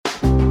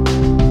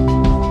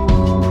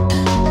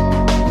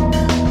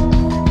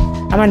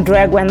I'm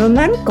Andrea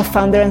Gwendelman,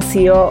 co-founder and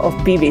CEO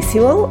of Be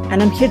Visible, and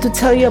I'm here to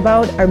tell you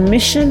about our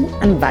mission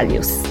and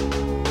values.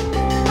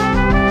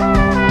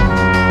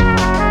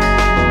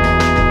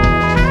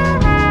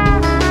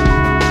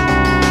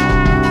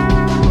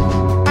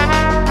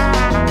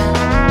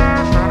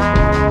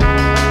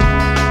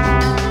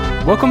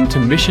 Welcome to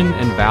Mission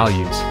and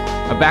Values,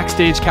 a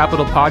Backstage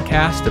Capital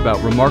podcast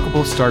about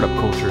remarkable startup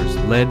cultures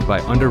led by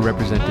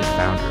underrepresented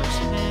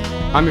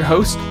founders. I'm your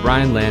host,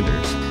 Brian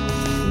Landers.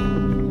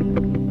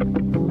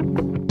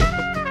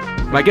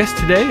 My guest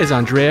today is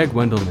Andrea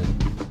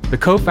Gwendelman, the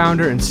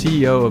co-founder and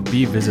CEO of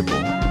Be Visible.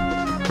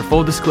 For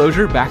full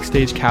disclosure,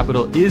 Backstage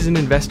Capital is an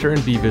investor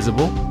in Be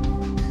Visible.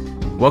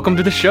 Welcome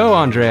to the show,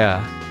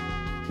 Andrea.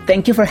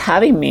 Thank you for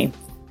having me.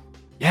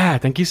 Yeah,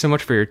 thank you so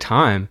much for your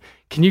time.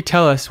 Can you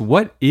tell us,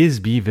 what is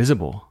Be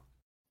Visible?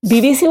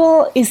 Be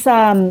Visible is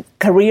a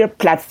career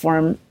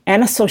platform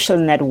and a social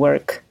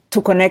network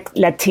to connect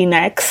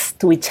Latinx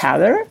to each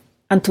other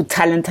and to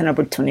talent and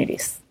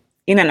opportunities,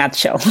 in a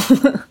nutshell.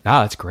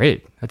 That's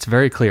great. That's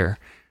very clear.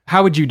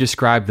 How would you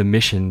describe the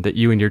mission that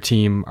you and your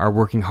team are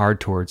working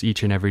hard towards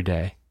each and every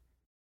day?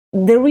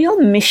 The real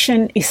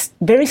mission is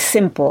very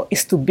simple,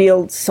 is to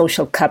build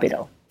social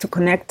capital, to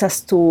connect us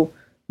to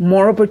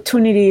more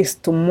opportunities,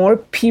 to more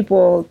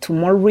people, to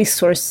more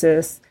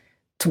resources,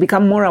 to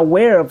become more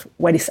aware of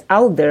what is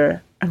out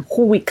there and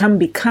who we can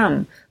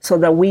become so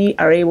that we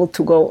are able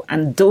to go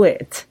and do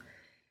it.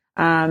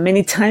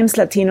 Many times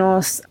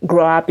Latinos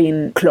grow up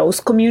in close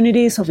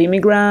communities of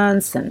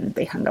immigrants and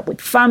they hang up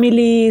with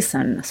families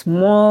and a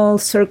small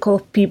circle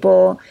of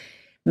people.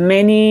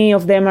 Many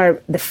of them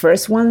are the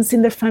first ones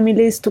in their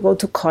families to go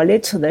to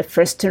college, so they're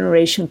first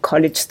generation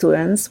college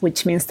students,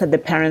 which means that the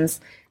parents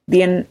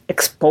didn't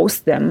expose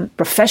them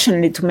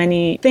professionally to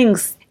many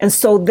things. And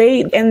so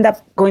they end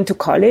up going to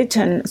college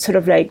and sort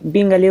of like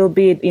being a little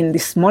bit in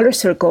these smaller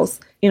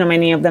circles. You know,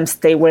 many of them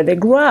stay where they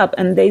grew up.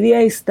 And the idea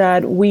is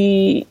that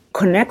we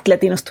connect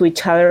Latinos to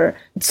each other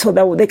so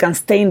that they can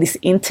stay in this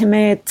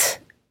intimate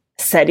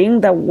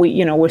setting that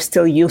we're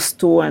still used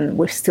to and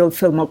we still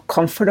feel more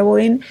comfortable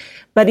in.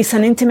 But it's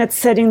an intimate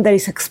setting that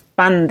is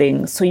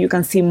expanding so you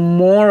can see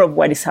more of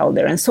what is out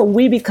there. And so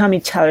we become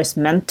each other's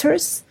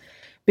mentors,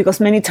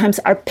 because many times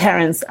our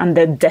parents and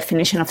their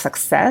definition of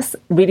success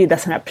really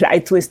doesn't apply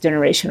to this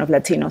generation of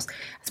Latinos.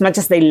 As much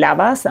as they love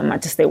us, as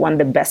much as they want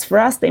the best for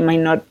us, they might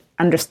not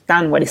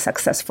understand what is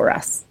success for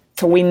us.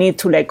 So we need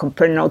to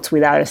compare notes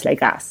with others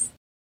like us.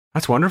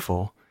 That's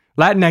wonderful.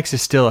 Latinx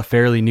is still a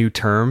fairly new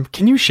term.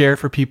 Can you share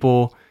for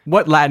people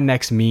what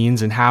Latinx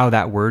means and how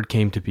that word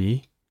came to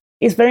be?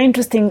 It's very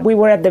interesting. We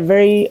were at the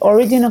very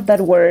origin of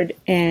that word,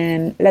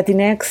 and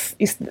Latinx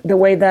is the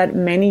way that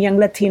many young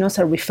Latinos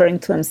are referring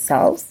to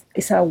themselves.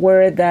 It's a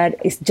word that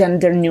is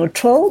gender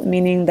neutral,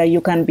 meaning that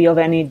you can be of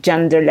any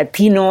gender.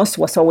 Latinos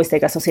was always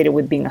associated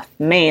with being a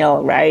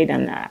male, right?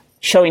 And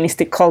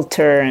chauvinistic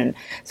culture. And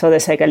so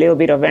there's a little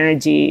bit of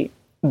energy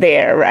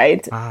there,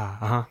 right?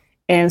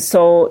 And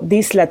so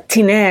this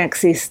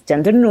Latinx is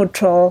gender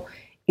neutral.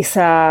 It's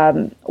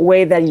a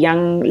way that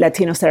young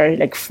Latinos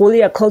are fully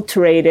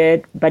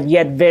acculturated, but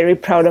yet very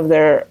proud of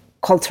their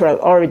cultural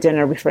origin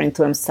are referring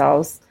to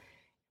themselves.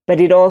 But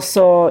it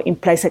also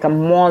implies a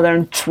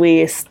modern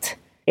twist,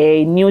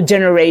 a new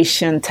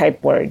generation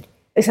type word.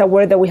 It's a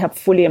word that we have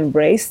fully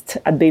embraced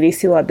at Be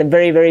Visible at the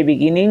very, very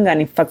beginning.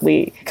 And in fact,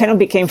 we kind of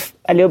became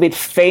a little bit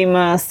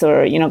famous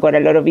or, got a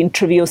lot of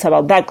interviews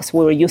about that because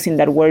we were using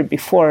that word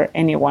before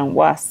anyone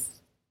was.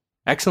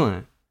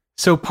 Excellent.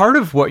 So part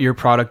of what your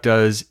product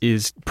does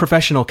is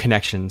professional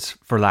connections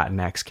for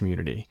Latinx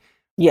community.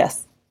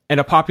 Yes. And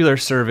a popular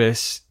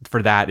service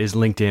for that is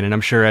LinkedIn. And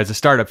I'm sure as a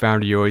startup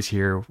founder, you always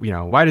hear,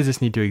 why does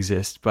this need to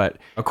exist? But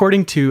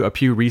according to a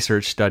Pew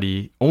Research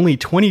study, only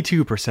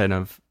 22%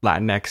 of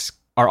Latinx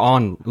are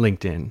on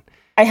LinkedIn.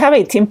 I have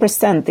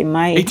 18% in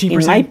my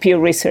Pew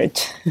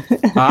Research.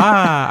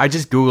 I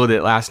just Googled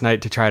it last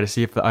night to try to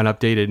see if the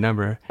unupdated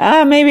number.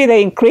 Maybe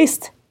they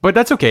increased. But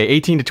that's okay.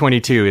 18 to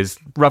 22 is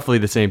roughly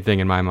the same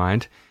thing in my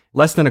mind.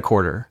 Less than a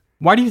quarter.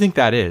 Why do you think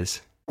that is?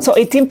 So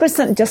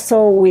 18%, just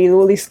so we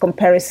do this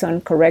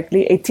comparison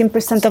correctly,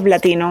 18% of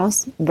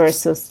Latinos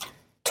versus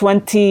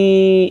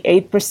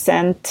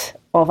 28%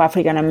 of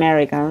African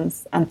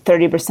Americans and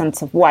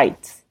 30% of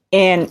whites.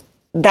 And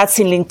that's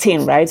in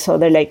LinkedIn, right? So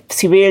they're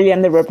severely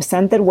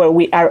underrepresented, where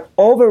we are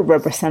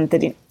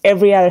overrepresented in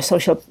every other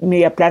social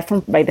media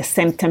platform by the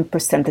same 10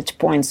 percentage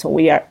points. So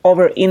we are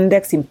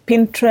over-indexed in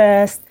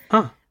Pinterest,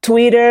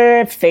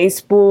 Twitter,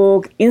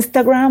 Facebook,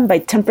 Instagram by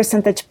 10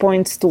 percentage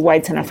points to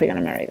whites and African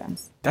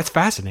Americans. That's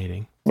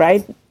fascinating.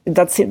 Right?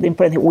 That's the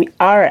important thing. We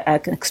are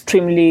an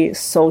extremely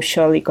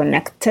socially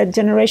connected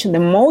generation, the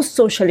most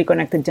socially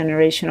connected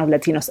generation of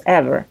Latinos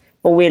ever.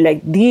 But we're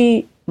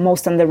the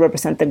most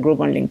underrepresented group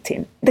on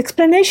LinkedIn. The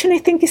explanation, I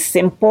think, is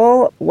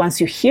simple. Once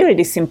you hear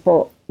it, is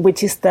simple,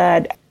 which is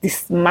that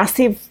this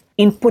massive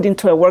input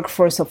into a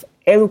workforce of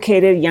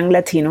educated young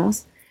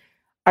Latinos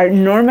are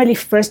normally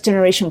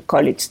first-generation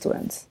college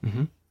students.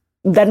 Mm-hmm.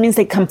 That means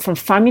they come from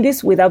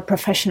families without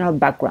professional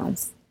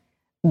backgrounds.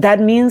 That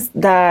means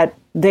that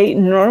they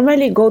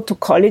normally go to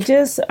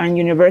colleges and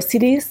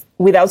universities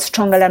without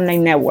strong alumni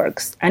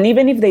networks. And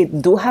even if they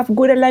do have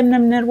good alumni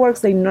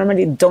networks, they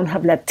normally don't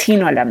have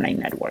Latino alumni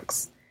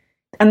networks.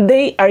 And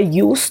they are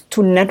used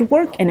to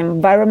network an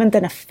environment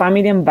and a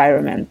family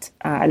environment.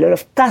 A lot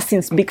of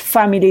cousins, big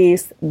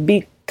families,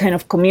 big kind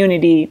of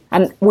community.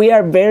 And we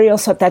are very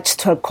also attached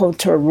to our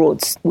cultural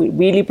roots. We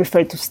really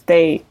prefer to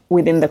stay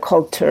within the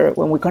culture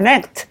when we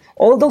connect.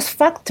 All those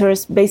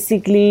factors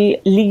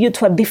basically lead you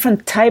to a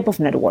different type of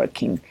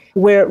networking,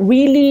 where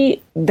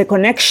really the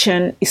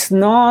connection is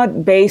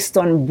not based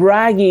on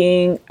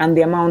bragging and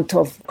the amount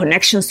of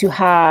connections you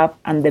have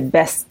and the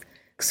best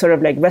sort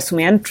of like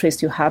resume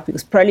entries you have,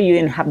 because probably you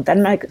didn't have that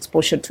much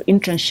exposure to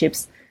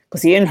internships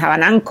because you didn't have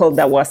an uncle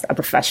that was a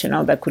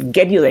professional that could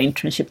get you the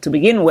internship to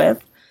begin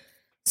with.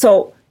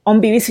 So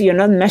on BVC, you're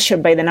not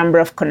measured by the number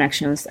of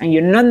connections and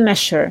you're not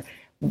measured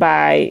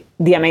by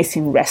the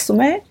amazing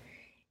resume.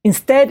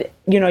 Instead,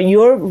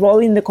 your role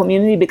in the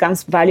community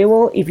becomes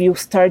valuable if you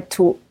start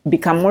to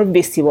become more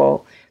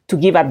visible, to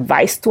give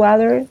advice to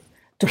others,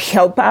 to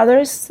help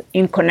others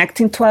in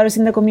connecting to others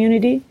in the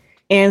community.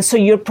 And so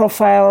your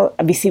profile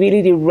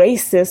visibility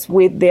raises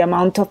with the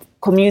amount of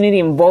community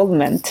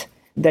involvement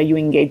that you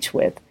engage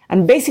with.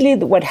 And basically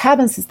what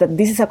happens is that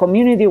this is a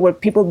community where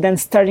people then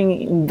start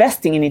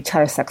investing in each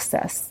other's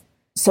success.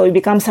 So it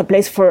becomes a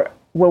place where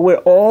we're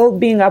all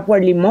being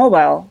upwardly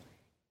mobile.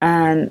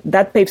 And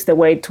that paves the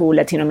way to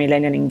Latino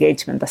millennial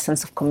engagement, a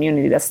sense of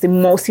community. That's the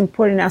most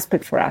important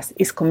aspect for us,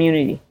 is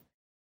community.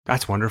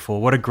 That's wonderful.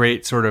 What a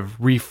great sort of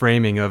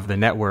reframing of the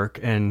network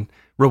and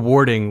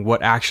rewarding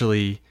what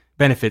actually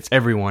benefits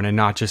everyone and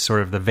not just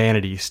sort of the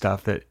vanity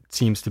stuff that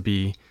seems to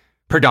be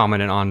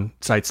predominant on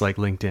sites like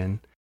LinkedIn.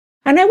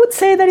 And I would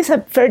say that is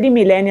a fairly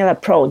millennial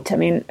approach. I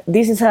mean,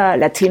 this is a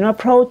Latino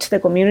approach, the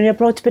community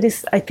approach, but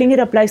I think it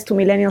applies to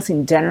millennials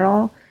in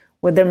general,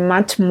 where they're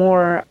much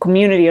more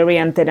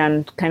community-oriented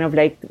and kind of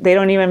like they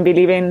don't even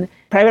believe in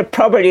private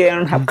property. They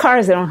don't have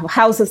cars, they don't have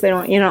houses, they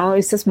don't,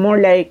 it's just more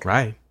like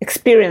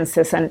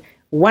experiences. And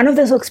one of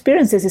those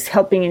experiences is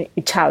helping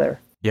each other.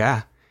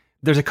 Yeah.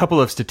 There's a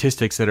couple of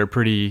statistics that are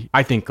pretty,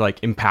 I think,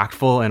 like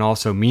impactful and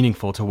also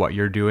meaningful to what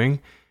you're doing,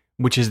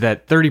 which is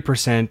that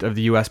 30% of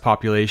the US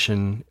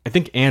population, I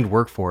think, and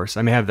workforce,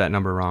 I may have that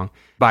number wrong,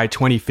 by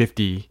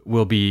 2050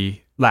 will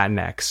be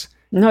Latinx.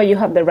 No, you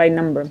have the right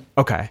number.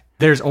 Okay.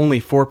 There's only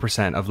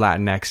 4% of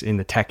Latinx in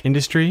the tech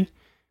industry,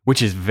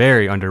 which is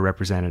very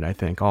underrepresented, I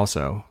think,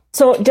 also.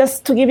 So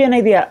just to give you an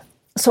idea,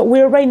 so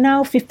we're right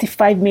now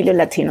 55 million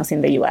Latinos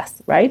in the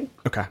US, right?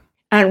 Okay.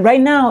 And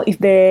right now, if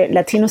the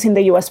Latinos in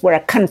the US were a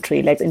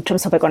country, like in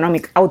terms of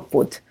economic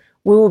output,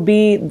 we will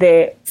be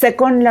the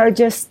second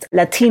largest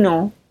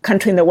Latino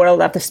country in the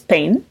world after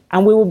Spain,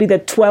 and we will be the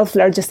 12th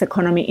largest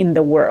economy in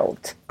the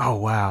world. Oh,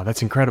 wow.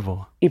 That's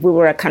incredible. If we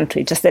were a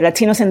country, just the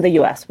Latinos in the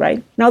US,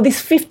 right? Now,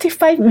 these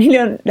 55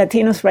 million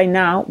Latinos right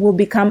now will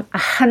become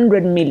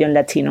 100 million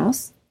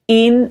Latinos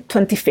in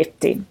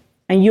 2050.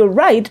 And you're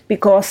right,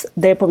 because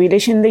the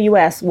population in the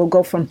US will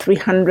go from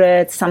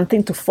 300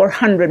 something to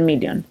 400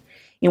 million,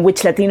 in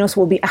which Latinos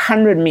will be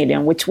 100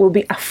 million, which will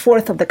be a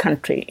fourth of the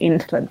country in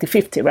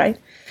 2050, right?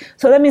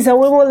 So that means that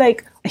we will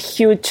like a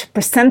huge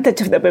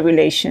percentage of the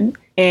population.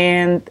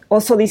 And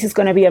also this is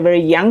going to be a very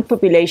young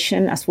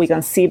population, as we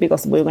can see,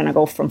 because we're going to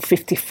go from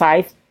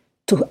 55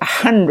 to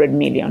 100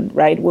 million,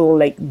 right? We will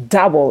like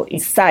double in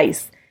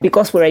size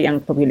because we're a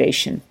young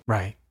population.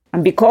 Right.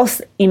 And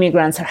because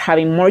immigrants are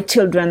having more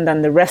children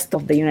than the rest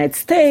of the United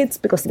States,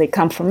 because they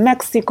come from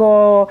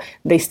Mexico,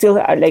 they still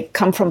are like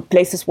come from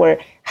places where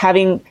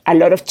having a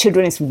lot of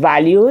children is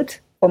valued,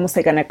 almost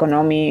like an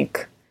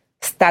economic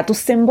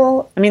status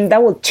symbol. I mean,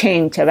 that will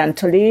change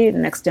eventually. The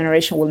next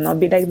generation will not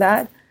be like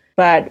that.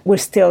 But we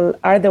still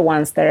are the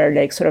ones that are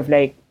like sort of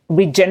like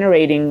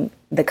regenerating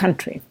the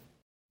country.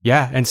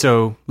 Yeah. And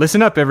so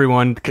listen up,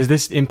 everyone, because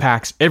this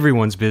impacts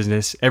everyone's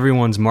business,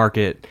 everyone's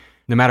market.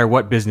 No matter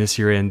what business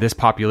you're in, this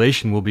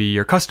population will be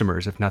your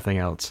customers, if nothing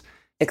else.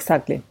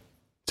 Exactly.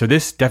 So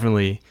this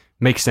definitely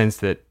makes sense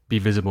that Be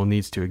Visible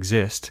needs to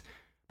exist.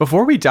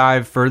 Before we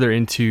dive further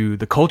into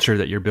the culture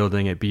that you're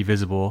building at Be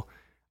Visible,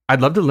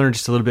 I'd love to learn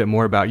just a little bit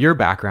more about your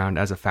background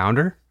as a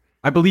founder.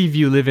 I believe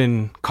you live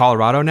in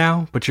Colorado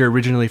now, but you're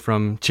originally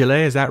from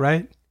Chile, is that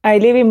right? I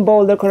live in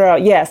Boulder,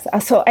 Colorado, yes.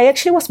 So I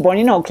actually was born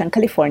in Oakland,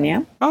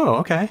 California. Oh,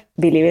 okay.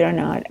 Believe it or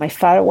not. My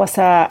father was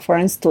a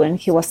foreign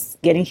student. He was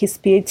getting his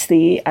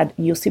PhD at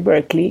UC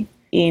Berkeley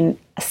in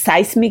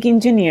seismic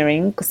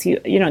engineering, because,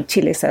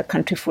 Chile is a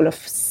country full of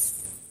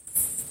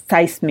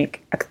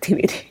seismic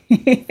activity.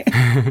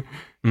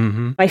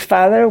 Mm-hmm. My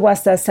father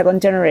was a second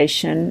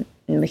generation.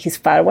 His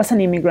father was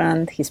an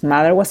immigrant. His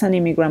mother was an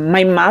immigrant.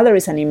 My mother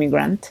is an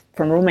immigrant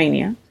from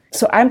Romania.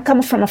 So I'm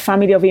coming from a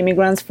family of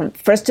immigrants, from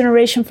first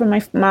generation from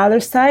my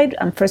mother's side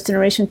and first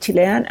generation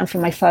Chilean, and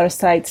from my father's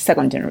side,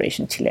 second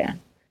generation Chilean.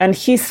 And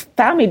his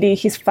family,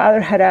 his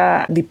father had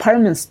a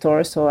department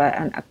store, so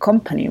a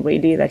company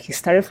really that he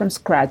started from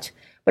scratch.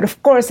 But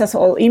of course, as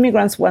all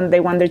immigrants, when they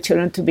want their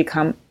children to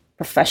become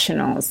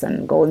professionals and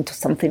go into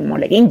something more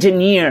like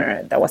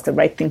engineer. That was the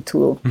right thing to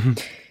do.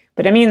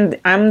 But I mean,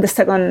 I'm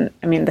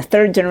the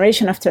third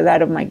generation after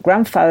that of my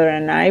grandfather,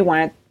 and I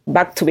went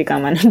back to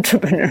become an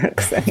entrepreneur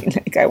because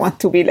I want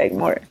to be like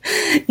more,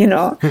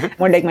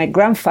 more like my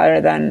grandfather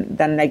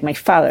than like my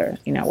father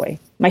in a way.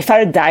 My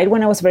father died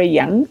when I was very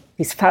young.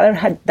 His father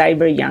had died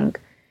very young.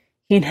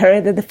 He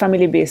inherited the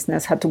family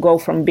business, had to go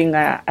from being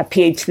a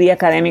PhD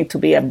academic to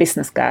be a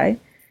business guy.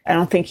 I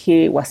don't think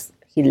he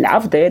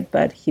loved it,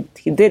 but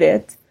he did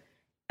it.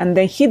 And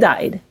then he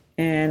died.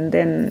 And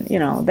then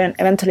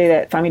eventually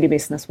the family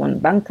business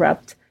went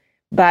bankrupt.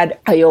 But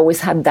I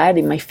always had that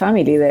in my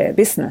family, the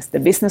business. The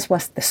business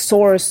was the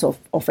source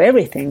of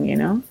everything,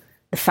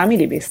 the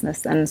family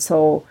business. And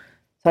so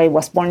I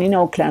was born in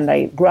Oakland. I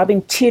grew up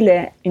in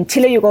Chile. In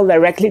Chile, you go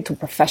directly to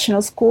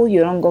professional school.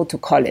 You don't go to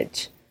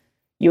college.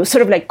 You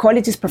sort of like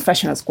college is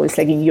professional school. It's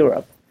like in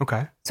Europe.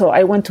 Okay. So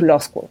I went to law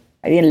school.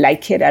 I didn't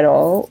like it at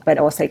all, but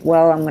I was like,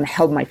 well, I'm going to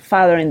help my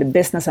father in the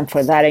business. And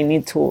for that, I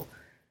need to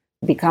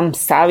become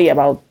savvy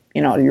about,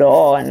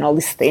 law and all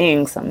these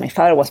things. And my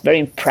father was very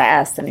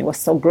impressed and it was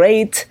so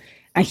great.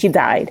 And he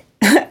died.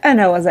 And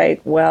I was like,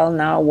 well,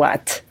 now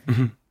what?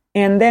 Mm-hmm.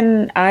 And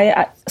then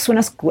as soon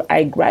as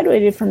I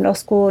graduated from law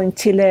school in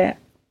Chile,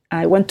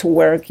 I went to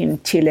work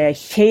in Chile. I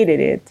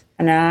hated it.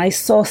 And I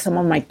saw some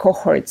of my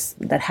cohorts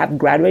that have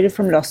graduated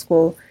from law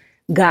school,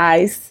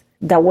 guys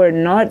that were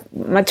not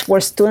much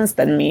worse students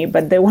than me,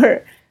 but they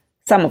were,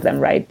 some of them,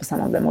 right?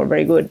 Some of them were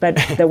very good, but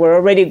they were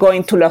already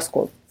going to law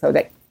school. So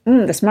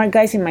the smart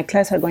guys in my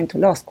class are going to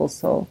law school.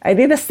 So I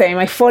did the same.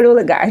 I followed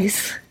the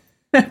guys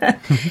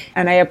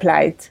and I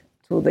applied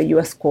to the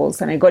US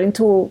schools and I got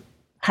into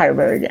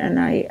Harvard and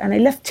I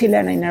left Chile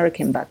and I never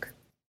came back.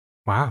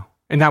 Wow.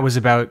 And that was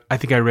I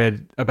think I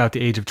read about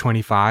the age of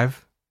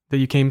 25 that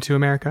you came to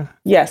America?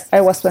 Yes,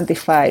 I was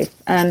 25.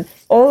 And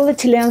all the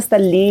Chileans that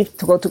leave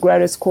to go to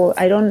graduate school,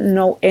 I don't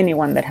know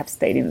anyone that have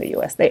stayed in the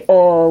US. They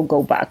all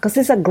go back because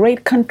it's a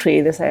great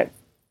country. There's a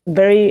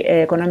very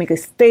economically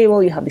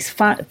stable. You have this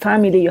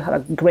family. You have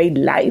a great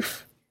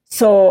life.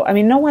 So,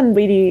 no one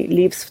really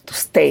leaves to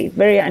stay.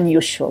 Very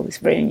unusual. It's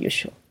very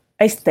unusual.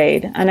 I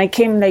stayed and I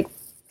came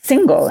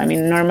single.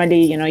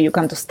 Normally, you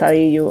come to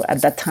study,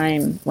 at that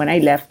time, when I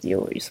left,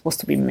 you're supposed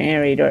to be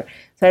married.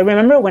 So I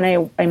remember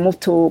when I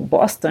moved to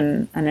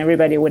Boston and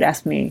everybody would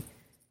ask me,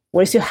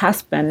 where's your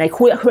husband?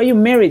 Who are you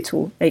married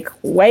to?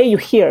 Why are you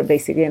here,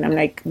 basically? And I'm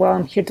like, well,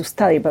 I'm here to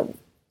study, but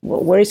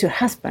where is your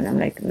husband? I'm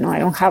like, no, I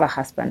don't have a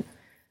husband.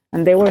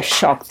 And they were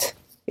shocked.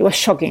 It was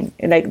shocking.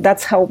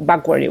 That's how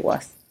backward it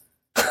was.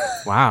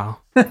 Wow.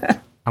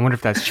 I wonder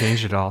if that's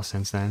changed at all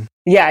since then.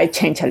 Yeah, it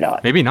changed a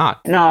lot. Maybe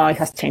not. No, it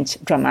has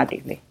changed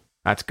dramatically.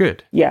 That's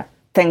good. Yeah,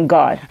 thank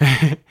God.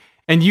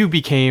 And you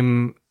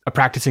became a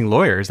practicing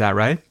lawyer, is that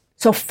right?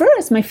 So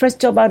my first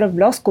job out of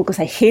law school, because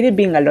I hated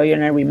being a lawyer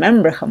and I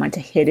remember how much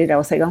I hated it, I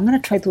was like, I'm going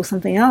to try to do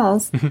something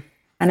else.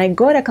 And I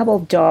got a couple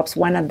of jobs,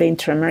 one at the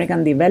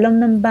Inter-American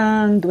Development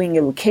Bank, doing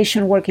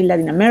education work in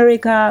Latin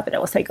America. But I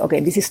was like,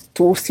 okay, this is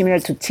too similar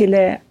to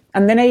Chile.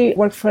 And then I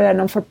worked for a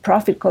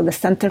non-for-profit called the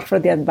Center for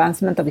the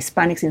Advancement of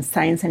Hispanics in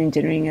Science and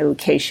Engineering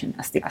Education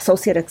as the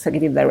Associate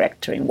Executive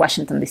Director in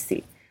Washington,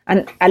 D.C.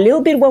 And a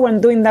little bit what we're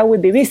doing that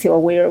with Be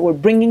Visible, we're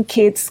bringing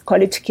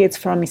college kids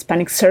from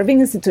Hispanic serving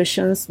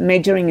institutions,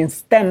 majoring in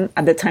STEM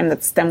at the time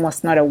that STEM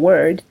was not a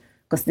word,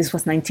 because this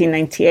was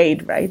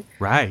 1998, right?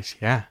 Right,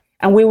 yeah.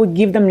 And we would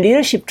give them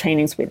leadership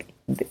trainings with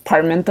the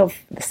department of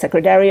the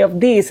secretary of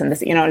this and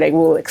this,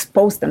 we'll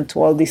expose them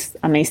to all these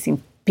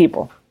amazing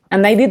people.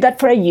 And I did that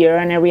for a year,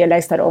 and I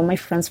realized that all my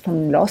friends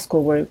from law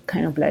school were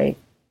kind of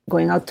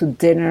going out to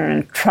dinner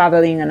and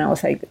traveling, and I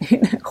was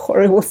in a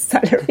horrible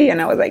salary.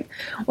 And I was like,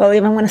 well,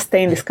 if I want to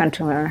stay in this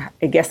country,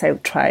 I guess I'll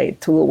try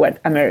to do what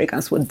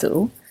Americans would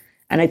do.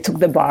 And I took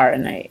the bar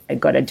and I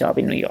got a job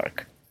in New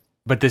York.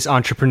 But this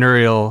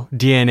entrepreneurial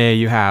DNA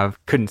you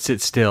have couldn't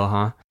sit still,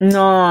 huh?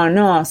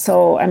 No.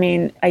 So,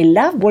 I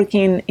love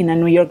working in a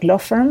New York law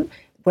firm.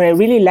 What I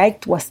really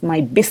liked was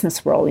my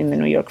business role in the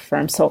New York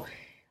firm. So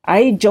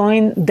I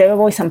joined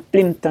Debevoise &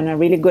 Plimpton, a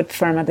really good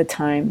firm at the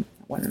time,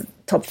 one of the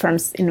top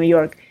firms in New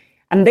York.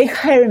 And they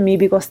hired me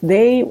because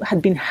they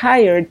had been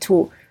hired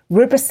to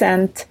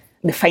represent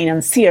the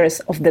financiers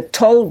of the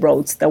toll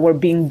roads that were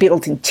being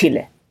built in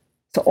Chile.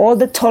 So all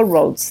the toll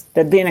roads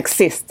that didn't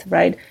exist,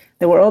 right?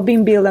 They were all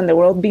being built and they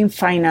were all being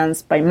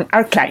financed by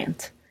our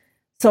client.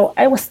 So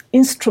I was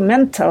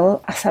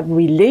instrumental as a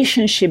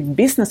relationship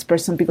business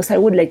person because I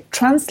would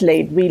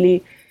translate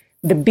really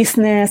the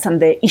business and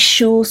the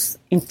issues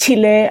in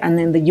Chile and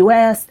in the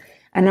US.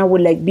 And I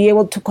would be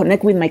able to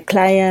connect with my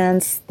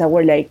clients that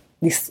were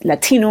these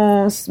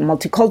Latinos,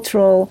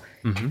 multicultural.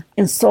 Mm-hmm.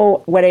 And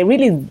so what I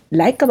really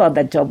like about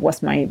that job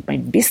was my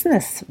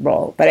business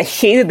role. But I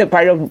hated the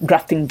part of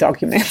drafting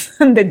documents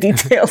and the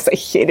details. I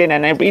hated,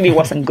 and I really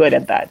wasn't good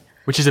at that.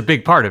 Which is a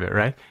big part of it,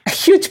 right? A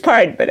huge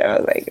part, but I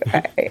was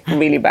I'm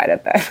really bad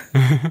at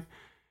that.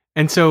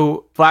 And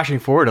so flashing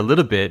forward a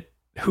little bit,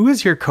 who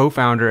is your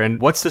co-founder and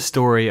what's the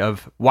story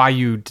of why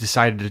you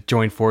decided to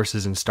join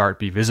forces and start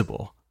Be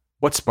Visible?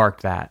 What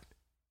sparked that?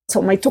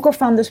 So my two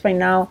co-founders right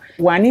now,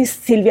 one is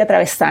Silvia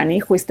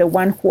Travesani, who is the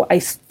one who I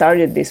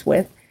started this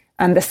with.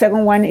 And the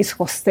second one is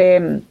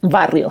Jose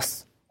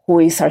Barrios, who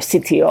is our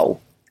CTO.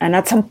 And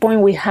at some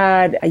point, we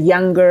had a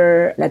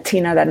younger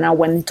Latina that now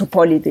went into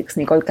politics,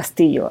 Nicole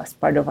Castillo, as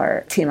part of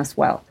our team as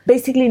well.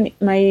 Basically,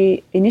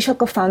 my initial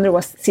co-founder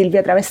was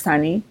Silvia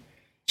Travesani.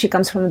 She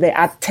comes from the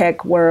ad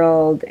tech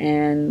world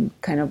and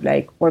kind of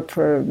like worked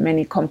for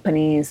many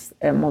companies,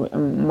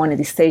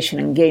 monetization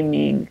and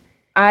gaming.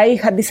 I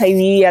had this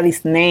idea,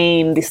 this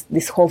name,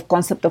 this whole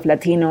concept of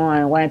Latino,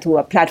 and I wanted to do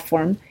a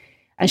platform.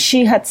 And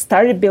she had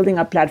started building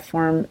a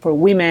platform for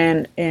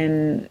women,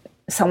 and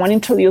someone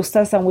introduced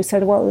us and we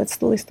said, well, let's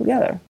do this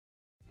together.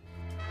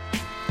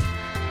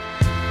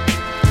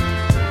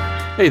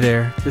 Hey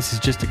there, this is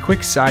just a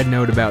quick side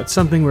note about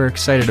something we're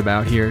excited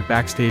about here at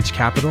Backstage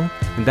Capital,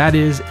 and that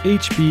is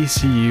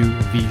HBCU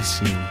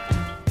VC.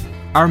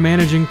 Our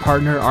managing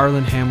partner,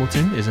 Arlen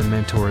Hamilton, is a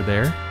mentor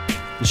there,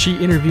 and she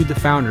interviewed the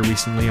founder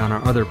recently on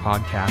our other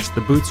podcast,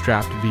 The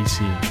Bootstrapped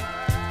VC.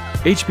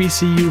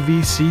 HBCU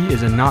VC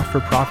is a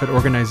not-for-profit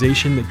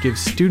organization that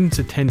gives students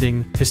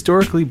attending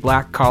historically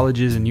black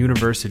colleges and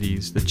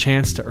universities the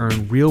chance to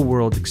earn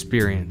real-world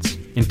experience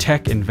in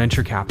tech and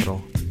venture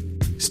capital.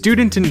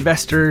 Student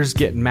investors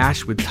get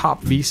matched with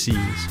top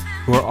VCs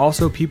who are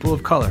also people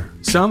of color.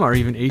 Some are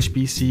even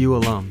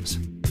HBCU alums.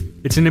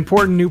 It's an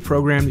important new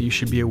program that you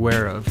should be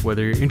aware of,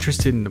 whether you're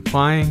interested in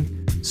applying,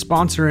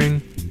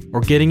 sponsoring, or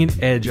getting an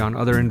edge on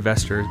other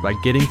investors by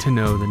getting to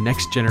know the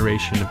next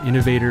generation of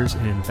innovators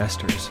and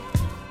investors.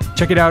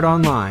 Check it out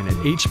online at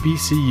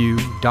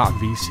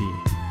hbcu.vc.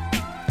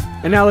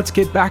 And now let's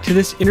get back to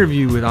this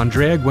interview with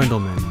Andrea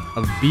Gwendelman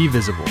of Be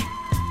Visible.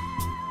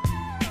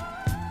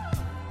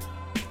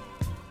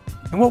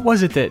 And what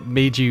was it that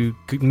made you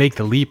make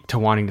the leap to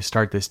wanting to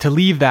start this, to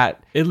leave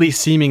that at least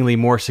seemingly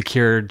more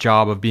secure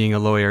job of being a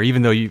lawyer,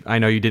 even though I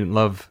know you didn't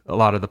love a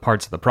lot of the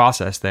parts of the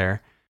process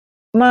there?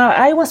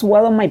 I was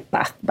well on my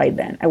path by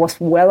then. I was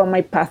well on my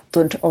path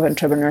of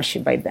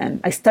entrepreneurship by then.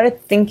 I started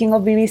thinking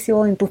of Be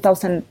Visible in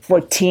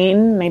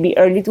 2014, maybe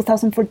early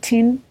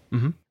 2014,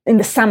 in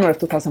the summer of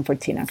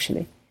 2014,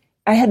 actually.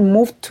 I had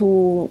moved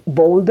to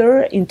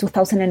Boulder in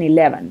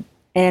 2011.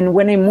 And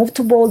when I moved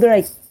to Boulder,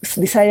 I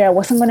decided I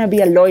wasn't going to be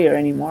a lawyer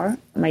anymore.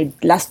 My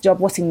last job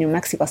was in New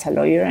Mexico as a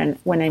lawyer. And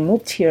when I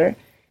moved here,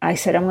 I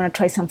said, I'm going to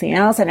try something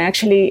else. And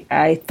actually,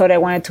 I thought I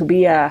wanted to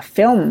be a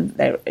film,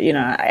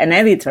 an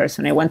editor.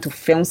 So I went to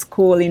film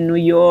school in New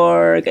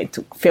York. I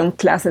took film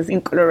classes in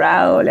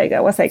Colorado.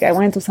 I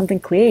wanted to do something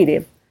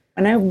creative.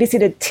 When I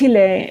visited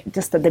Chile,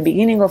 just at the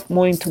beginning of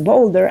moving to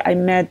Boulder, I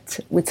met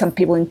with some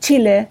people in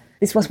Chile.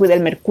 This was with El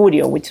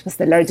Mercurio, which was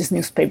the largest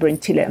newspaper in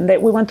Chile. And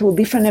we went to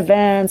different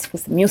events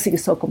because the music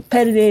is so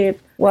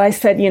competitive. Well, I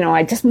said,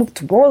 I just moved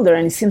to Boulder,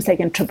 and it seems like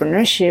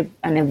entrepreneurship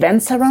and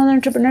events around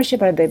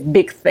entrepreneurship are the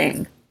big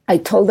thing. I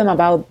told them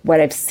about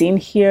what I've seen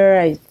here.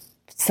 I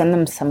sent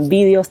them some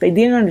videos. They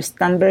didn't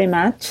understand very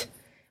much.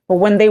 But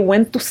when they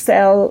went to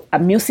sell a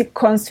music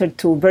concert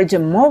to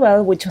Virgin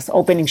Mobile, which was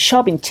opening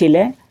shop in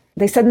Chile,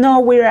 they said, no,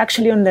 we're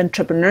actually on the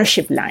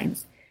entrepreneurship line.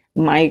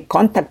 My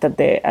contact at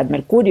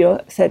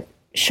Mercurio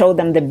showed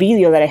them the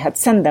video that I had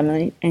sent them,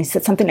 and he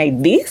said something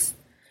like this.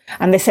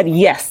 And they said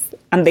yes.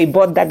 And they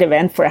bought that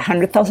event for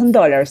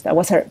 $100,000. That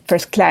was our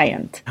first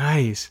client.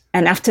 Nice.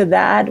 And after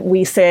that,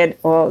 we said,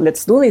 oh,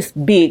 let's do this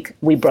big.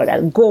 We brought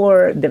Al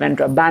Gore,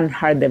 Devendra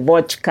Banhart, the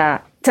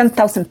Vodka,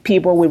 10,000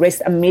 people. We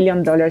raised $1 million,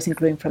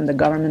 including from the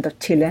government of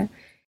Chile.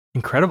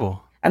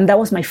 Incredible. And that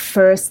was my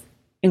first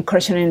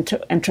incursion into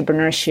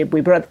entrepreneurship. We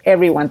brought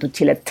everyone to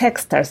Chile,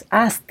 Techstars,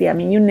 Astia,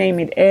 you name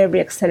it, every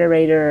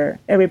accelerator,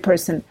 every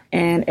person.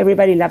 And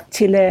everybody loved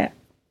Chile.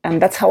 And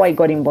that's how I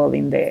got involved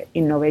in the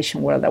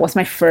innovation world. That was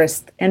my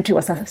first entry. It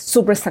was a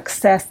super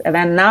success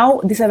event. Now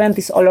this event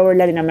is all over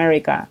Latin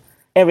America,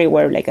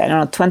 everywhere,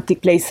 20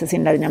 places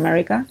in Latin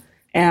America.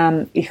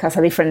 It has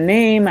a different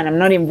name, and I'm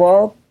not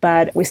involved,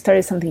 but we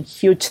started something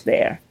huge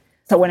there.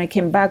 So when I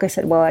came back, I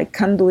said, well, I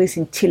can't do this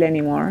in Chile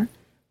anymore,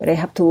 but I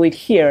have to do it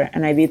here.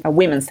 And I did a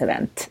women's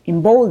event.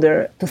 In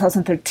Boulder,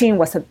 2013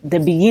 was at the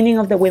beginning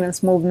of the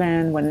women's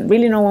movement, when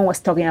really no one was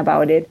talking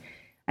about it.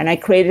 And I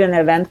created an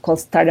event called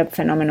Startup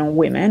Phenomenon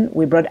Women.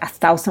 We brought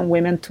 1,000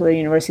 women to the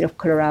University of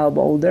Colorado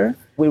Boulder.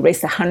 We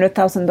raised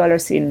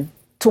 $100,000 in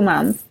 2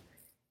 months.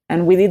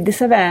 And we did this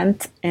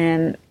event,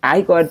 and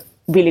I got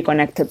really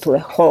connected to the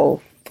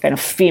whole kind of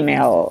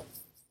female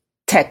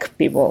tech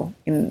people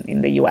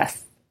in the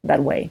US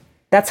that way.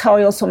 That's how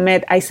I also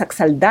met Isaac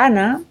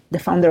Saldana, the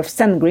founder of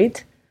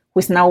SendGrid, who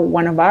is now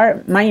one of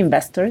my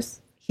investors.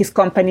 His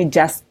company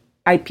just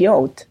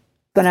IPO'd.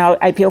 Going to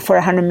IPO for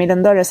 $100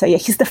 million. So yeah,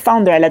 he's the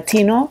founder, a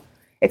Latino,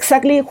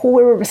 exactly who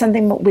we're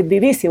representing with Be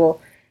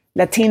Visible.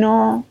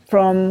 Latino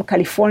from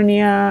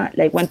California,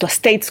 went to a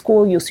state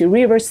school, UC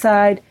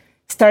Riverside,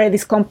 started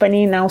this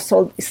company, now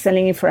is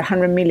selling it for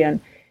 $100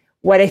 million.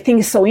 What I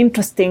think is so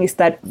interesting is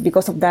that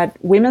because of that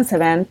women's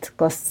event,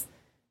 because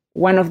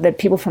one of the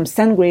people from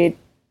SendGrid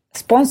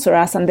sponsored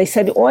us, and they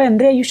said, oh,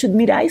 Andrea, you should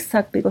meet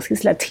Isaac because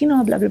he's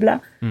Latino, blah, blah, blah.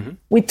 Mm-hmm.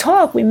 We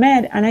talked, we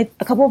met, and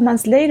a couple of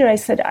months later, I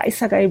said,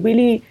 Isaac, I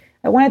really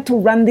I wanted to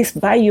run this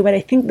by you, but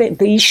I think that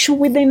the issue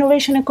with the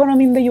innovation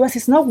economy in the US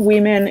is not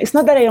women. It's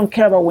not that I don't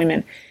care about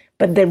women,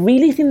 but the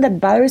really thing that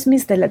bothers me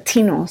is the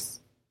Latinos.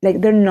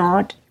 Like, they're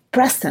not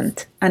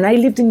present. And I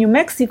lived in New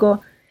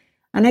Mexico,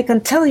 and I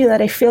can tell you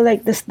that I feel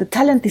like the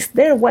talent is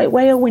there.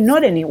 Why are we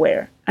not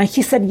anywhere? And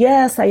he said,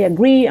 yes, I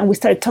agree. And we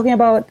started talking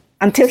about,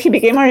 until he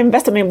became our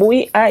investor. I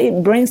mean, I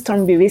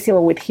brainstormed Be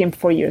Visible with him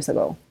 4 years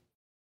ago.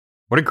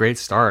 What a great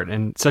start,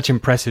 and such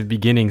impressive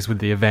beginnings with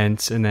the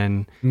events, and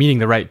then meeting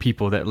the right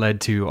people that led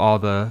to all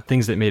the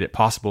things that made it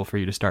possible for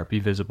you to start Be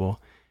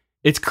Visible.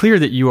 It's clear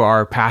that you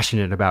are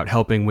passionate about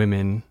helping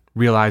women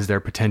realize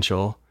their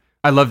potential.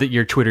 I love that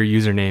your Twitter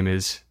username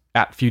is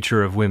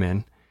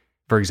 @FutureOfWomen,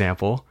 for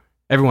example.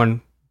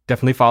 Everyone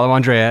definitely follow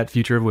Andrea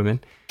 @FutureOfWomen.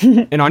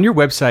 And on your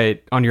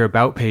website, on your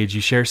About page,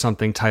 you share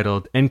something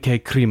titled En Que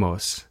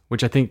Creemos,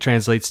 which I think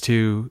translates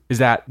to, is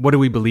that what do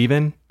we believe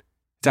in?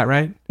 Is that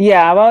right?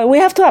 Yeah, well, we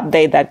have to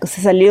update that because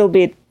it's a little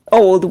bit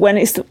old. When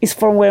it's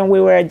from when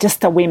we were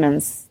just a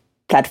women's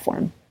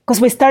platform. Because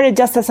we started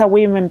just as a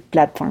women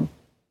platform.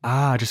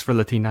 Ah, just for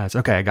Latinas.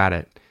 Okay, I got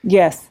it.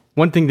 Yes.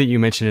 One thing that you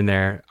mentioned in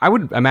there, I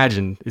would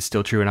imagine is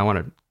still true, and I want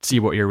to see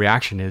what your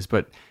reaction is,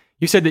 but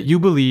you said that you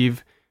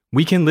believe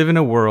we can live in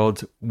a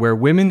world where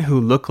women who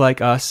look like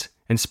us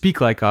and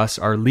speak like us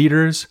are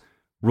leaders,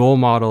 role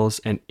models,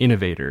 and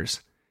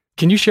innovators.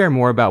 Can you share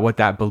more about what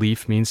that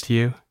belief means to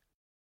you?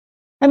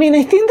 I mean,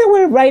 I think that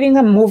we're riding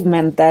a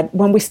movement that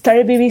when we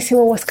started Be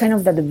Visible was kind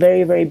of at the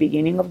very, very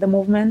beginning of the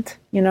movement,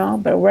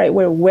 but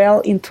we're well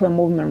into a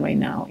movement right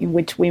now in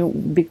which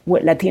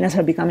Latinas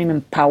are becoming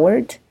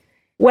empowered.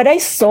 What I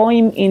saw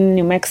in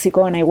New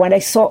Mexico and what I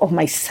saw of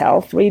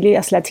myself really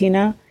as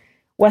Latina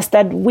was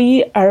that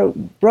we are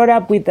brought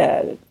up with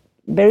a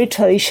very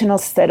traditional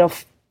set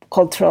of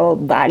cultural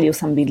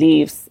values and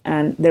beliefs,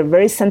 and they're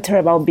very centered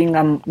about being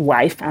a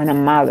wife and a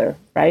mother,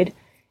 right?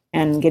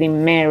 And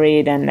getting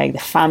married and like the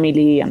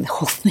family and the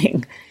whole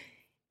thing.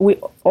 We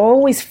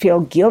always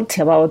feel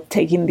guilty about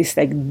taking these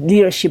like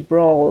leadership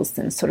roles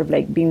and sort of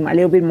like being a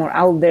little bit more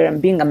out there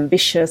and being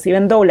ambitious,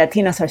 even though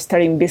Latinas are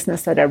starting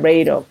business at a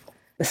rate of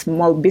the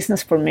small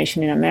business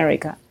formation in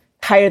America,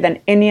 higher than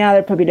any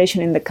other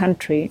population in the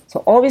country.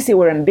 So obviously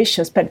we're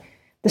ambitious, but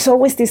there's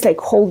always this like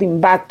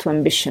holding back to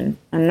ambition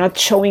and not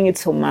showing it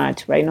so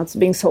much, right? Not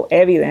being so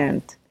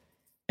evident.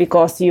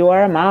 Because you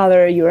are a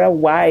mother, you're a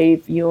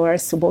wife, you are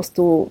supposed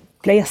to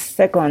play a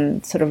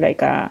second, sort of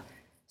like a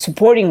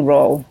supporting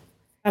role.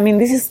 I mean,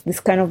 this is this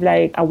kind of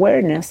like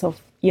awareness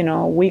of,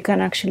 we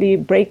can actually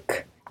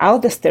break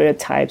out the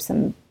stereotypes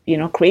and,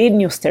 create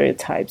new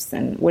stereotypes.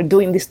 And we're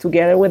doing this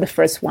together. We're the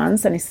first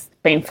ones, and it's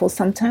painful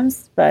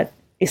sometimes, but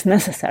it's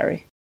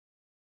necessary.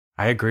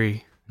 I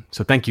agree.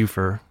 So thank you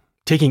for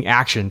taking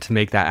action to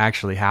make that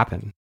actually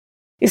happen.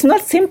 It's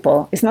not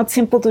simple. It's not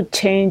simple to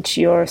change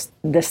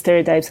the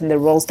stereotypes and the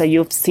roles that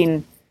you've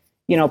seen,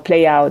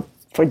 play out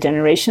for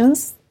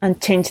generations and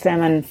change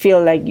them and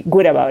feel like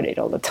good about it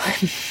all the time.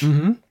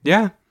 Mm-hmm.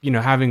 Yeah.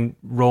 Having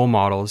role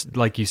models,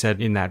 like you said,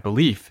 in that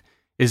belief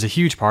is a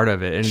huge part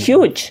of it. And,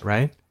 huge.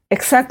 Right?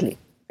 Exactly.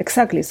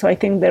 So I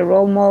think the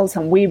role models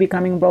and we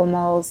becoming role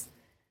models,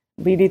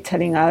 really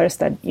telling others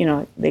that,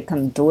 they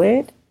can do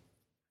it,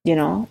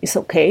 it's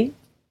okay.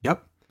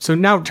 Yep. So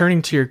now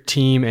turning to your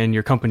team and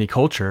your company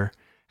culture,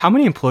 how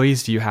many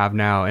employees do you have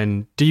now?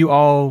 And do you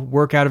all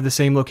work out of the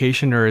same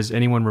location, or is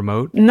anyone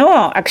remote?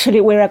 No, actually,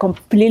 we're a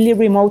completely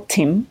remote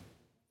team.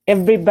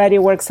 Everybody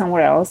works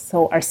somewhere else.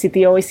 So our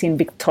CTO is in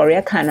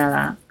Victoria,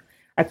 Canada.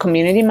 Our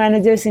community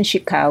manager is in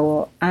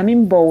Chicago. I'm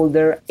in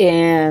Boulder.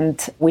 And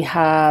we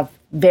have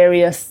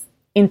various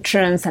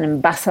interns and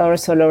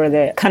ambassadors all over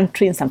the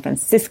country, in San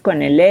Francisco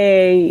and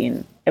LA,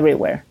 and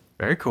everywhere.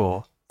 Very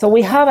cool. So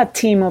we have a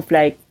team of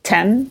like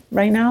 10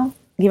 right now,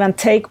 give and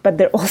take, but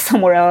they're all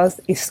somewhere else.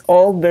 It's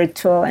all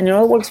virtual and it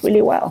all works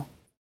really well.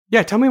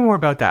 Yeah, tell me more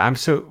about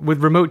that.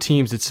 With remote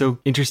teams, it's so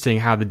interesting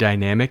how the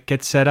dynamic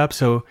gets set up.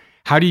 So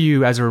how do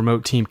you, as a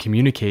remote team,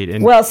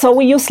 communicate? Well, so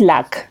we use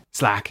Slack.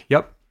 Slack,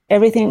 yep.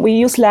 Everything, we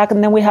use Slack,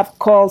 and then we have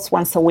calls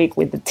once a week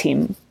with the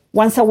team.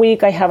 Once a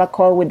week, I have a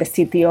call with the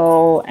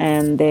CTO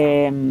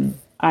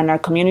and our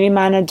community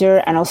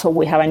manager. And also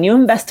we have a new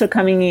investor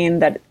coming in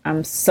that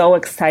I'm so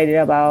excited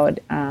about.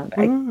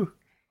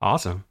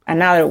 Awesome.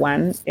 Another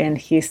one, and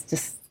he's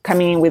just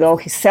coming in with all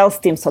his sales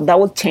team. So that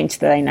will change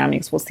the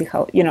dynamics. We'll see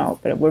how,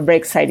 but we're very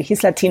excited.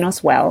 He's Latino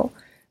as well,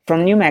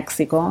 from New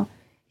Mexico.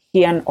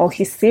 He and all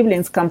his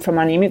siblings come from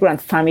an immigrant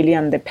family,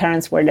 and the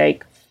parents were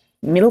like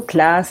middle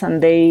class,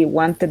 and they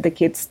wanted the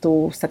kids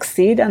to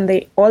succeed, and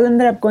they all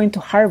ended up going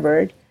to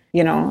Harvard,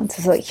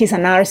 So he's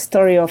another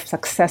story of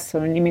success,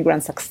 or an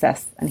immigrant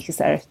success, and he's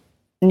our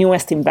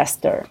newest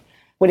investor,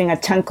 putting a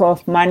chunk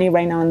of money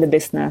right now in the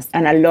business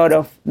and a lot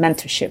of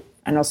mentorship,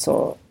 and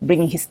also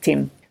bringing his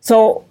team.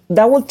 So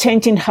that will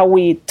change in how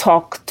we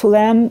talk to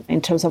them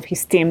in terms of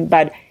his team.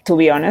 But to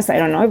be honest, I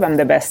don't know if I'm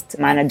the best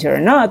manager or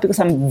not, because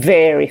I'm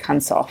very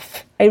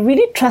hands-off. I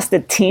really trust the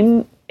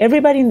team.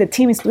 Everybody in the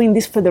team is doing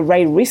this for the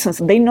right reasons.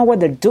 They know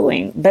what they're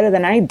doing better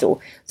than I do.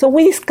 So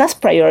we discuss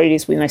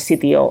priorities with my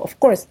CTO, of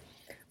course.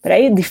 But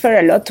I defer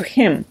a lot to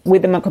him.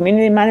 With my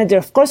community manager,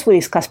 of course, we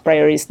discuss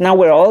priorities. Now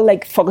we're all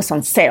like focused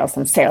on sales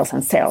and sales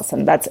and sales,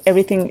 and that's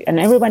everything, and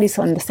everybody's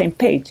on the same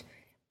page.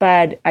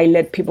 But I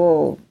let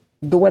people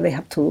do what they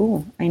have to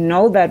do. I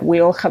know that we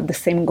all have the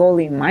same goal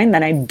in mind,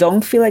 and I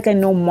don't feel like I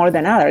know more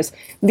than others.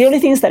 The only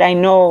thing is that I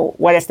know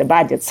what is the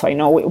budget, so I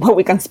know what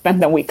we can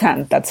spend and we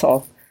can't. That's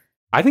all.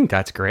 I think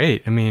that's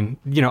great. I mean,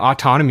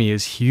 autonomy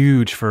is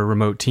huge for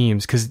remote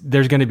teams because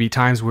there's going to be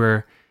times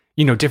where,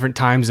 different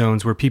time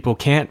zones where people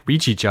can't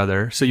reach each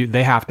other. So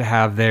they have to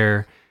have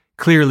their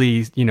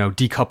clearly,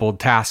 decoupled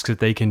tasks that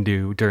they can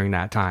do during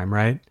that time,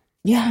 right?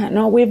 Yeah,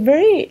 no, we're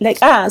very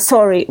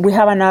we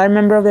have another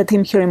member of the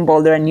team here in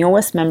Boulder, a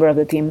newest member of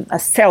the team, a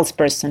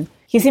salesperson.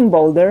 He's in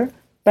Boulder,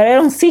 but I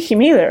don't see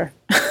him either.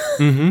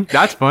 Mm-hmm.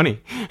 That's funny.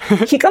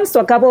 He comes to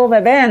a couple of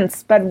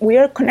events, but we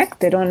are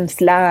connected on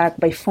Slack,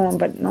 by phone,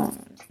 but no.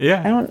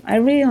 Yeah. I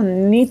really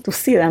don't need to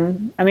see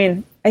them. I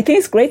mean, I think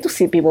it's great to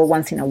see people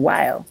once in a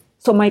while.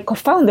 So my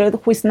co-founder,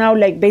 who is now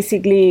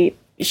basically,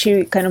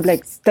 she kind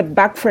of stepped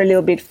back for a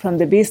little bit from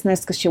the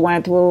business because she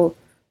wanted to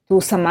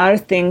do some other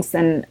things,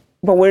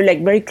 but we're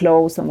very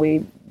close, and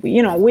we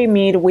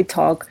meet, we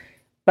talk.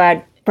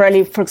 But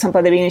probably, for example,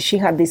 at the beginning,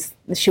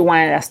 she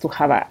wanted us to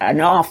have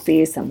an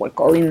office and work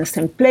all in the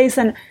same place.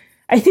 And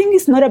I think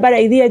it's not a bad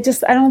idea.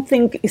 I don't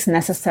think it's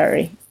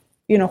necessary.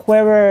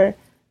 Whoever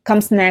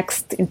comes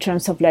next in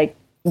terms of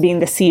being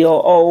the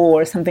COO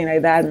or something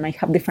like that might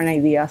have different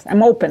ideas.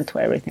 I'm open to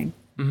everything.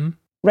 Mm-hmm.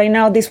 Right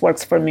now, this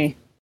works for me.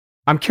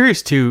 I'm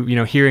curious too,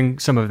 hearing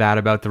some of that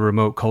about the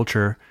remote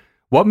culture.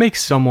 What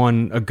makes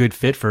someone a good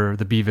fit for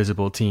the Be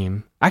Visible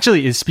team?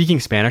 Actually, is speaking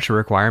Spanish a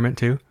requirement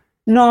too?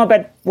 No,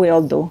 but we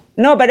all do.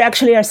 No, but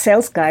actually our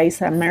sales guy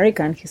is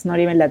American. He's not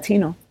even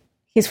Latino.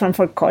 He's from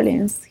Fort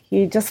Collins.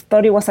 He just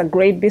thought it was a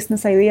great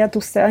business idea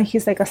to sell.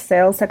 He's a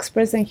sales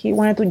expert, and he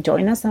wanted to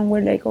join us. And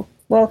we're like, oh,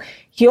 well,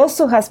 he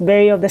also has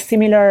very of the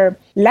similar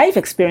life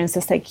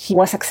experiences. He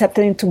was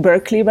accepted into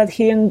Berkeley, but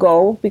he didn't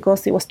go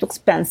because it was too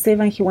expensive.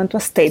 And he went to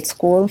a state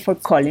school in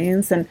Fort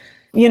Collins. And,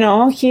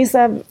 he's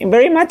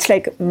very much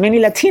like many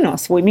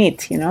Latinos we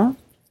meet, in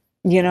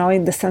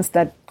the sense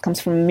that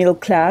comes from middle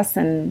class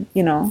and,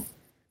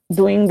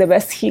 doing the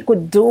best he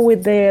could do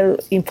with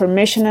the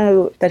information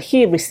that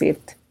he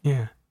received.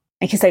 Yeah.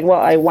 And he's like, well,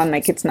 I want my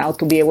kids now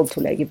to be able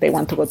to, if they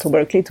want to go to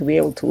Berkeley, to be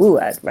able to do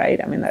that,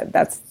 right? I mean,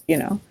 that's,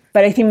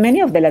 But I think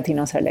many of the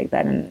Latinos are like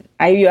that. And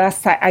I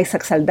asked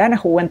Isaac Saldana,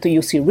 who went to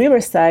UC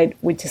Riverside,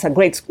 which is a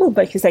great school,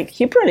 but he's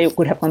he probably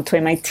could have gone to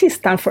MIT,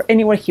 Stanford,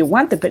 anywhere he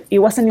wanted, but it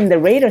wasn't in the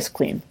radar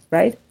screen,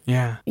 right?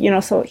 Yeah.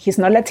 So he's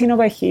not Latino,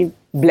 but he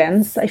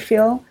blends, I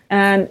feel.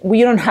 And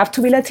you don't have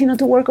to be Latino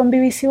to work on Be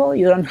Visible.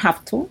 You don't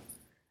have to.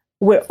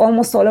 Where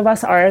almost all of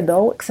us are,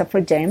 though, except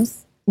for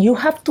James. You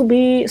have to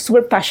be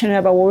super passionate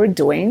about what we're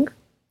doing.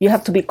 You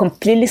have to be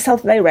completely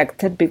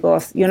self-directed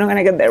because you're not going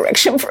to get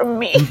direction from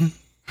me.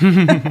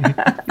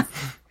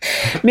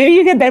 Maybe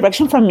you get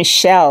direction from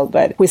Michelle,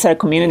 who is our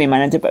community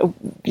manager, but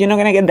you're not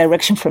going to get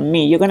direction from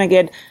me. You're going to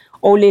get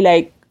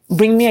only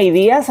bring me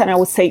ideas and I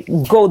would say,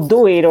 go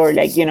do it. Or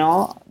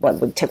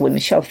we'll check with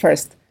Michelle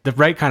first. The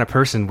right kind of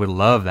person would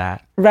love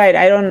that. Right.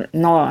 I don't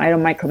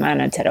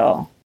micromanage at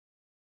all.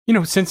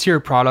 Since your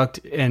product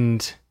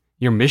and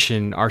your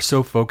mission are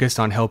so focused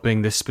on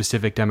helping this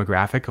specific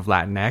demographic of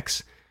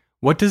Latinx,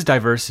 what does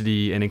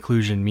diversity and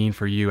inclusion mean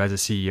for you as a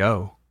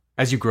CEO,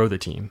 as you grow the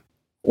team?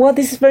 Well,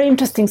 this is very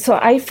interesting. So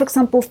I, for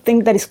example,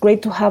 think that it's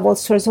great to have all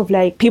sorts of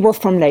people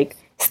from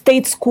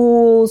state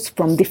schools,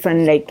 from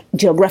different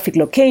geographic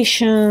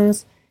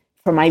locations,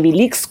 from Ivy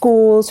League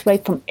schools,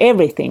 right? From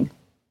everything.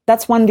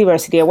 That's one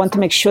diversity. I want to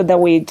make sure that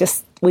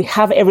we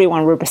have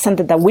everyone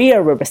represented, that we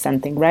are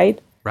representing, right?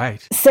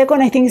 Right.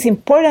 Second, I think it's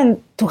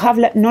important to have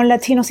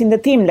non-Latinos in the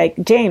team, like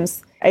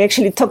James. I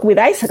actually talked with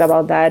Isaac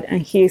about that,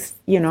 and it's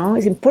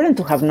important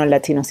to have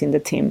non-Latinos in the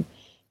team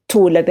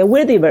too.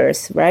 We're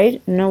diverse,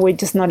 right? We're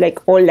just not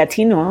all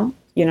Latino.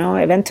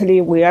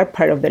 Eventually we are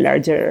part of the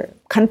larger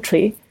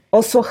country.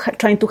 Also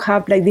trying to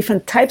have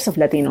different types of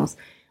Latinos.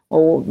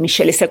 Oh,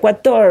 Michelle is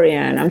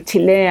Ecuadorian, I'm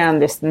Chilean,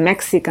 there's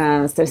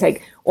Mexicans, there's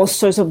all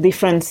sorts of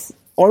different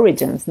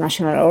origins,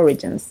 national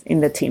origins in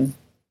the team.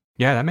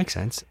 Yeah, that makes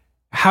sense.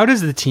 How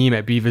does the team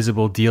at Be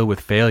Visible deal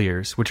with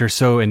failures, which are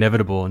so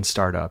inevitable in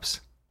startups?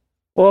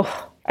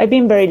 Oh, I've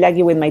been very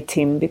lucky with my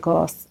team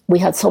because we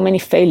had so many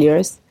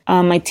failures.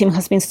 My team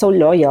has been so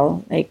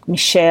loyal, like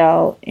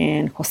Michelle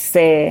and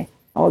Jose,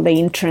 all the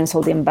interns,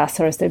 all the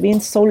ambassadors. They've been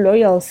so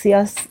loyal, see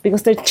us,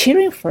 because they're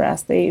cheering for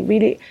us.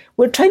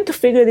 We're trying to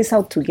figure this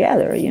out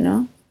together,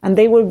 And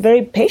they were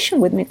very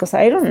patient with me because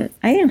I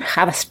didn't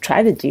have a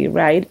strategy,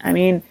 right? I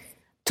mean,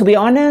 to be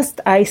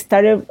honest, I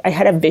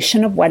had a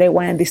vision of what I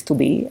wanted this to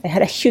be. I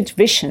had a huge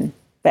vision,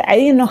 but I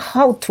didn't know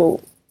how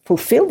to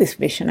fulfill this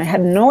vision. I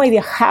had no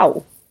idea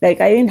how. I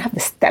didn't have the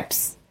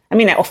steps. I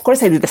mean, of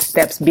course I did the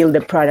steps, build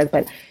the product,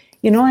 but,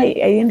 I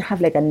didn't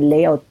have a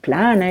layout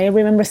plan. I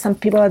remember some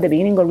people at the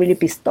beginning got really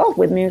pissed off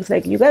with me. It's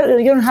you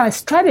don't have a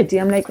strategy.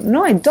 I'm like,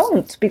 no, I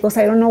don't, because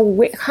I don't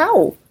know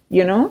how,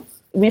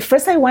 I mean,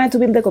 first I wanted to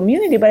build a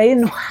community, but I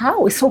didn't know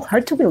how. It's so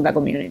hard to build a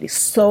community,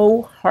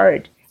 so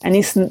hard. And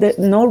it's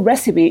no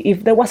recipe.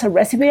 If there was a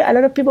recipe, a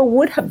lot of people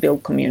would have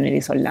built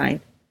communities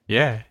online.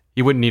 Yeah,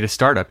 you wouldn't need a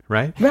startup,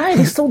 right? Right,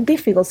 it's so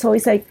difficult. So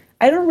it's like,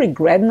 I don't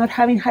regret not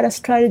having had a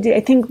strategy.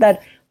 I think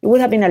that it would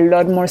have been a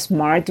lot more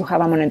smart to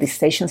have a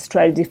monetization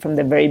strategy from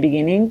the very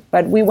beginning.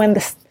 But we went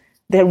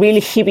the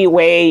really hippie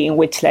way in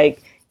which,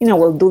 like, you know,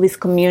 we'll do this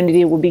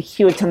community, it will be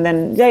huge, and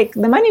then, like,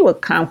 the money will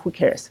come, who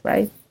cares,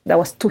 right? That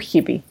was too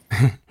hippie.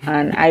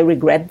 And I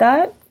regret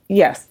that.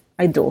 Yes,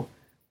 I do.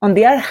 On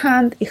the other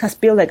hand, it has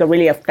built like a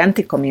really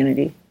authentic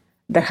community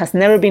that has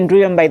never been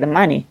driven by the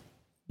money.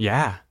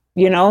 Yeah.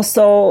 You know,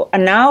 so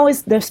and now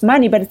there's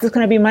money, but it's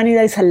going to be money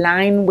that is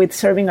aligned with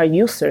serving our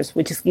users,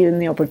 which is giving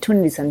the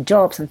opportunities and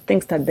jobs and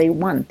things that they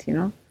want, you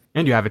know.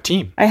 And you have a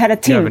team. I had a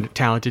team. You have a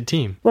talented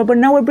team. Well, but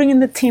now we're bringing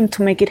the team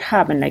to make it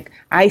happen, like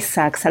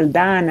Isaac,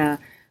 Saldana,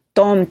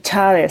 Tom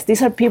Chavez.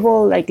 These are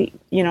people like,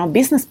 you know,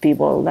 business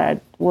people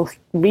that will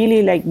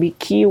really like be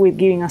key with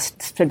giving us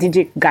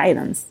strategic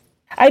guidance.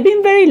 I've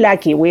been very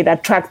lucky with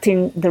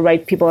attracting the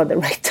right people at the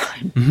right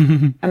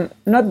time. I'm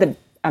not the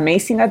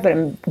amazing at, but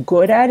I'm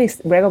good at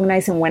is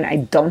recognizing when I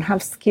don't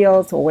have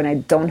skills or when I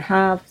don't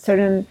have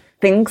certain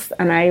things,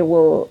 and I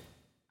will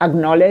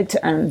acknowledge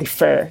and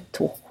defer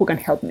to who can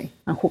help me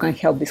and who can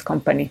help this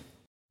company.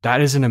 That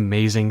is an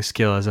amazing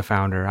skill as a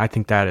founder. I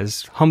think that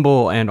is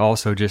humble and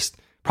also just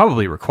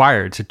probably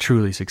required to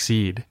truly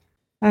succeed.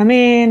 I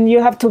mean,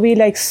 you have to be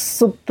like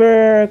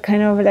super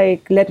kind of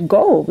like let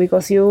go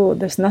because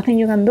there's nothing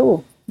you can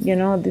do. You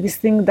know, this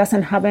thing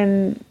doesn't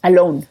happen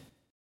alone.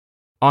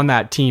 On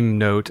that team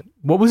note,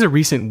 what was a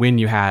recent win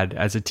you had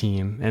as a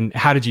team and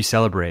how did you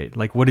celebrate?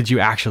 Like, what did you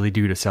actually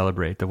do to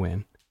celebrate the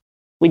win?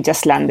 We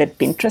just landed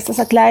Pinterest as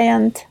a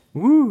client.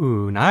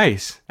 Ooh,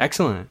 nice.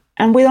 Excellent.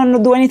 And we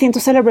don't do anything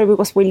to celebrate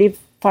because we live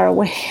far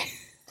away.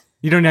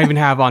 You don't even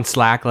have on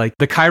Slack, like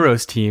the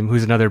Kairos team,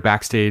 who's another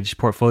Backstage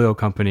portfolio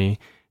company.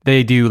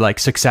 They do like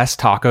success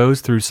tacos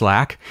through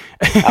Slack.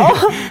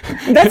 Oh,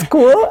 that's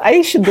cool.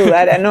 I should do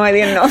that. I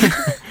didn't know.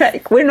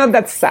 Like, we're not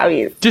that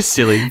savvy. Just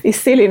silly. It's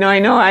silly. No, I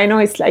know. I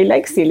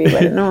like silly,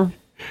 but no.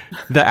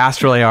 The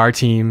Astral AR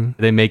team,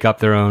 they make up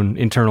their own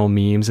internal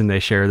memes and they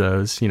share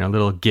those, you know,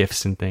 little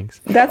GIFs and things.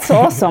 That's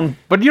awesome.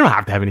 But you don't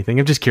have to have anything.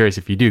 I'm just curious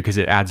if you do, because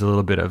it adds a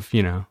little bit of,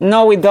 you know.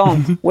 No, we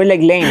don't. We're like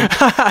lame.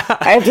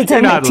 I have to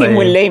tell my team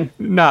we're lame.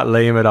 Not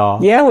lame at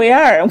all. Yeah, we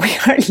are. We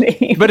are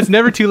lame. But it's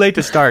never too late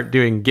to start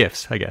doing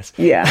GIFs, I guess.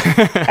 Yeah.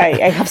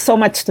 I have so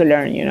much to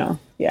learn, you know.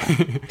 Yeah.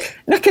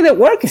 Look, the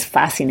work is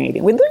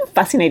fascinating. We're doing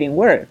fascinating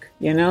work,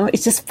 you know.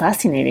 It's just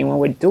fascinating what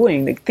we're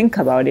doing. Like, think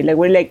about it. Like,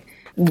 we're like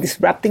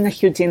disrupting a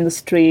huge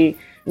industry.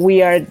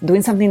 We are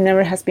doing something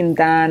never has been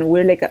done.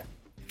 We're like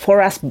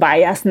for us,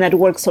 by us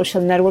network, social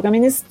network. I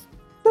mean, it's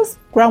just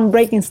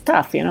groundbreaking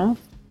stuff, you know?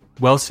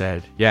 Well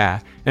said.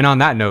 Yeah. And on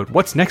that note,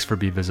 what's next for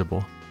Be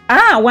Visible?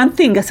 One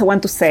thing I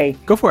want to say.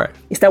 Go for it.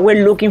 Is that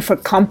we're looking for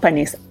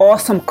companies,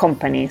 awesome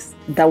companies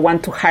that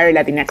want to hire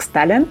Latinx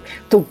talent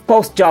to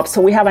post jobs.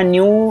 So we have a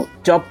new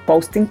job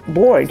posting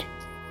board.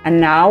 And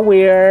now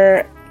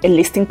we're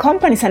listing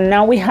companies. And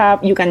now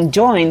you can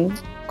join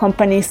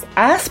companies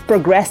as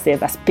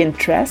progressive as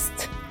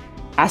Pinterest,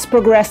 as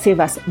progressive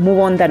as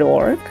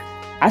MoveOn.org,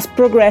 as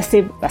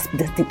progressive as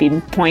the Tipping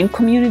Point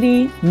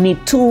community, Me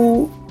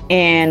Too,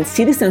 and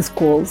Citizen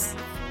Schools,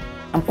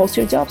 and post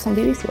your jobs on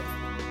Be Visible.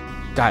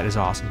 That is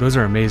awesome. Those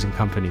are amazing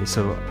companies.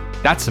 So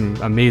that's some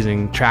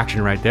amazing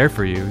traction right there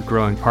for you,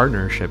 growing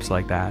partnerships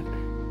like that.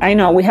 I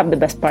know, we have the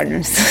best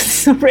partners.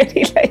 It's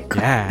already like,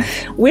 yeah.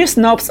 We're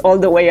snobs all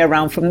the way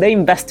around, from the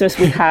investors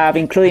we have,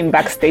 including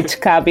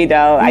Backstage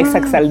Capital,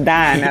 Isaac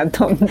Saldana,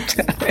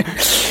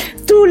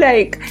 to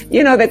like,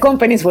 you know, the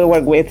companies we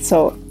work with.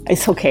 So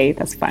it's okay,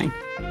 that's fine.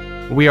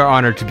 We are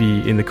honored to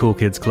be in the Cool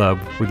Kids Club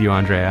with you,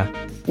 Andrea.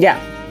 Yeah,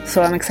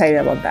 so I'm excited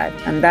about that.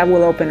 And that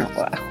will open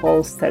a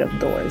whole set of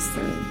doors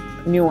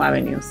and new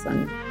avenues.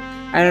 And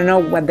I don't know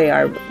what they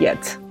are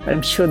yet, but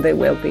I'm sure they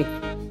will be.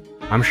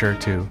 I'm sure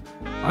too.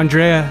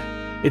 Andrea,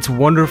 it's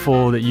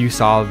wonderful that you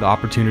saw the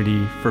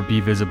opportunity for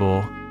Be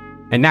Visible,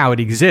 and now it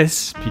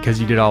exists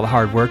because you did all the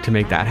hard work to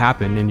make that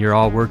happen, and you're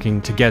all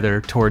working together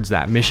towards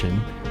that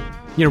mission.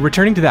 You know,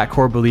 returning to that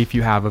core belief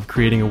you have of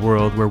creating a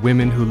world where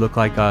women who look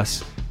like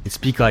us and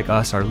speak like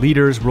us are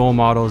leaders, role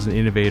models, and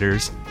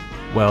innovators.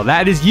 Well,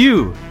 that is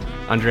you,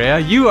 Andrea.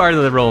 You are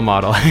the role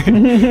model.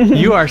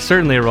 You are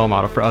certainly a role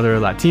model for other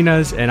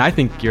Latinas, and I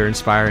think you're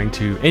inspiring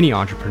to any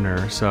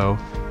entrepreneur, so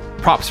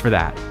props for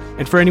that.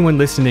 And for anyone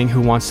listening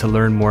who wants to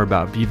learn more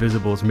about Be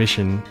Visible's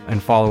mission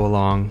and follow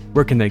along,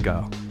 where can they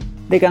go?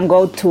 They can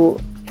go to,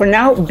 for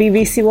now,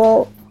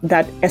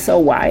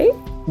 bevisible.soy,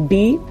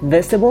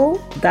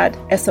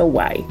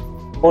 bevisible.soy,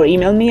 or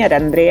email me at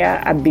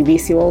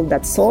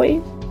andrea@bevisible.soy.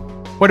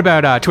 What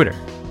about Twitter?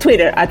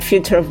 Twitter at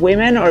Future of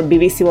Women or Be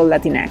Visible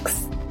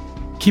Latinx.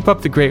 Keep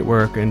up the great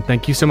work, and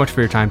thank you so much for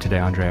your time today,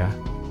 Andrea.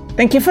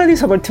 Thank you for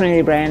this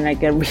opportunity, Brian. I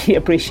really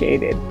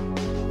appreciate it.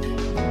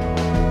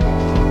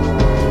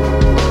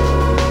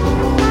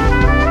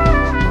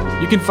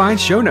 You can find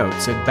show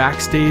notes at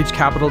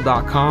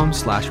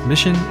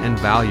backstagecapital.com/mission and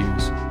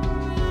values.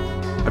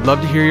 I'd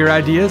love to hear your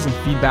ideas and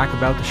feedback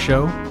about the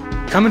show.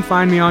 Come and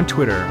find me on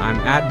Twitter. I'm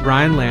at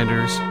Brian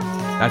Landers.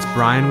 That's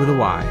Brian with a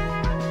Y.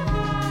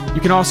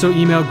 You can also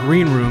email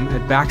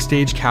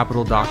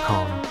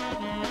greenroom@backstagecapital.com.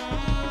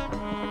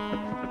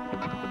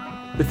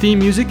 The theme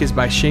music is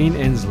by Shane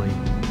Ensley.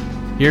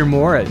 Hear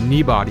more at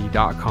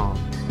kneebody.com.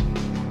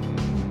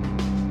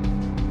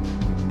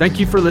 Thank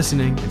you for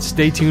listening, and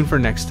stay tuned for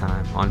next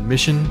time on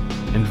Mission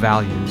and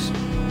Values.